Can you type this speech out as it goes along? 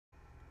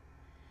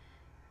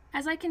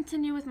As I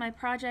continue with my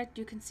project,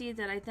 you can see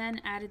that I then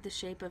added the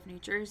shape of New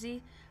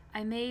Jersey.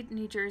 I made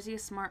New Jersey a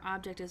smart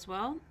object as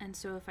well, and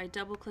so if I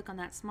double click on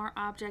that smart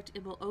object,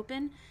 it will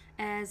open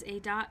as a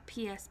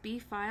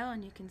 .psb file,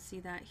 and you can see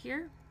that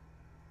here.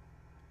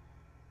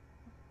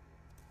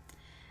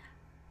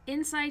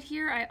 Inside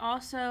here, I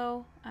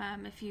also,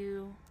 if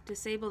you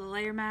disable the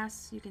layer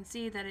mask, you can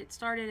see that it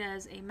started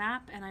as a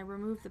map and I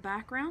removed the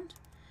background.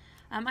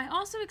 I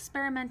also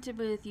experimented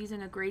with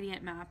using a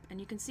gradient map, and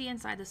you can see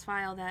inside this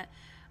file that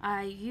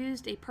I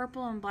used a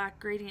purple and black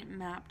gradient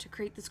map to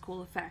create this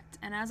cool effect.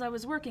 And as I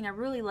was working, I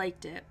really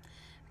liked it.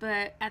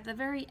 But at the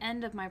very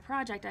end of my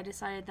project, I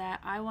decided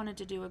that I wanted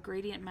to do a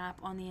gradient map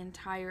on the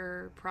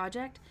entire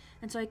project.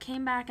 And so I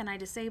came back and I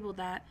disabled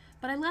that,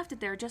 but I left it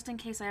there just in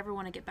case I ever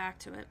want to get back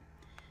to it.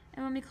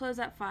 And when we close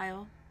that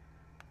file,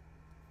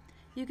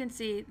 you can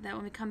see that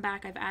when we come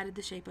back, I've added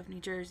the shape of New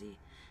Jersey.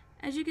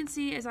 As you can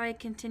see, as I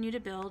continue to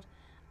build,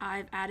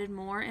 I've added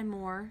more and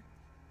more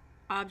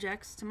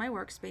objects to my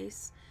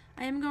workspace.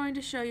 I am going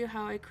to show you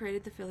how I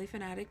created the Philly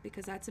Fanatic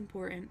because that's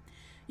important.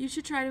 You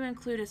should try to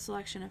include a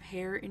selection of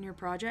hair in your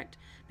project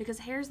because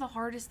hair is the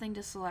hardest thing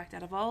to select.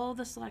 Out of all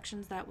the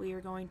selections that we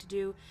are going to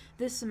do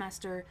this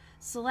semester,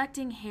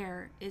 selecting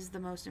hair is the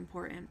most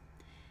important.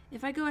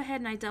 If I go ahead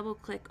and I double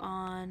click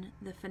on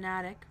the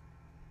Fanatic,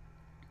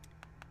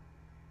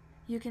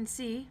 you can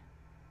see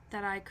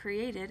that I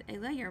created a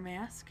layer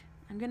mask.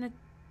 I'm going to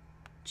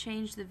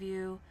change the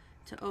view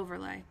to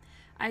overlay.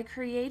 I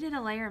created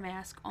a layer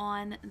mask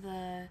on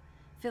the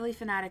Philly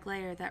Fanatic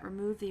layer that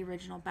removed the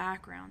original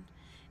background.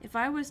 If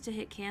I was to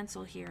hit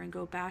cancel here and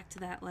go back to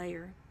that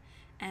layer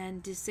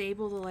and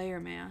disable the layer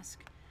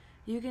mask,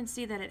 you can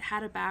see that it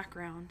had a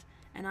background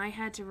and I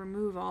had to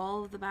remove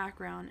all of the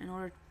background in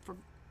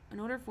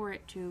order for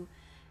it to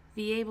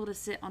be able to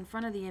sit on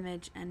front of the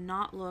image and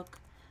not look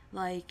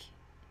like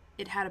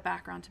it had a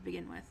background to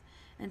begin with.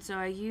 And so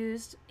I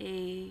used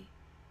a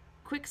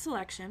quick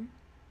selection,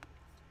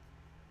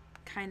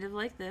 kind of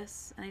like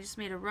this, and I just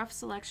made a rough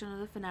selection of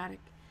the Fanatic,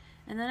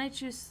 and then I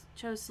chose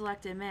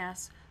Selected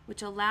Mask,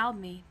 which allowed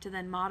me to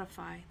then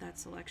modify that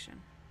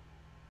selection.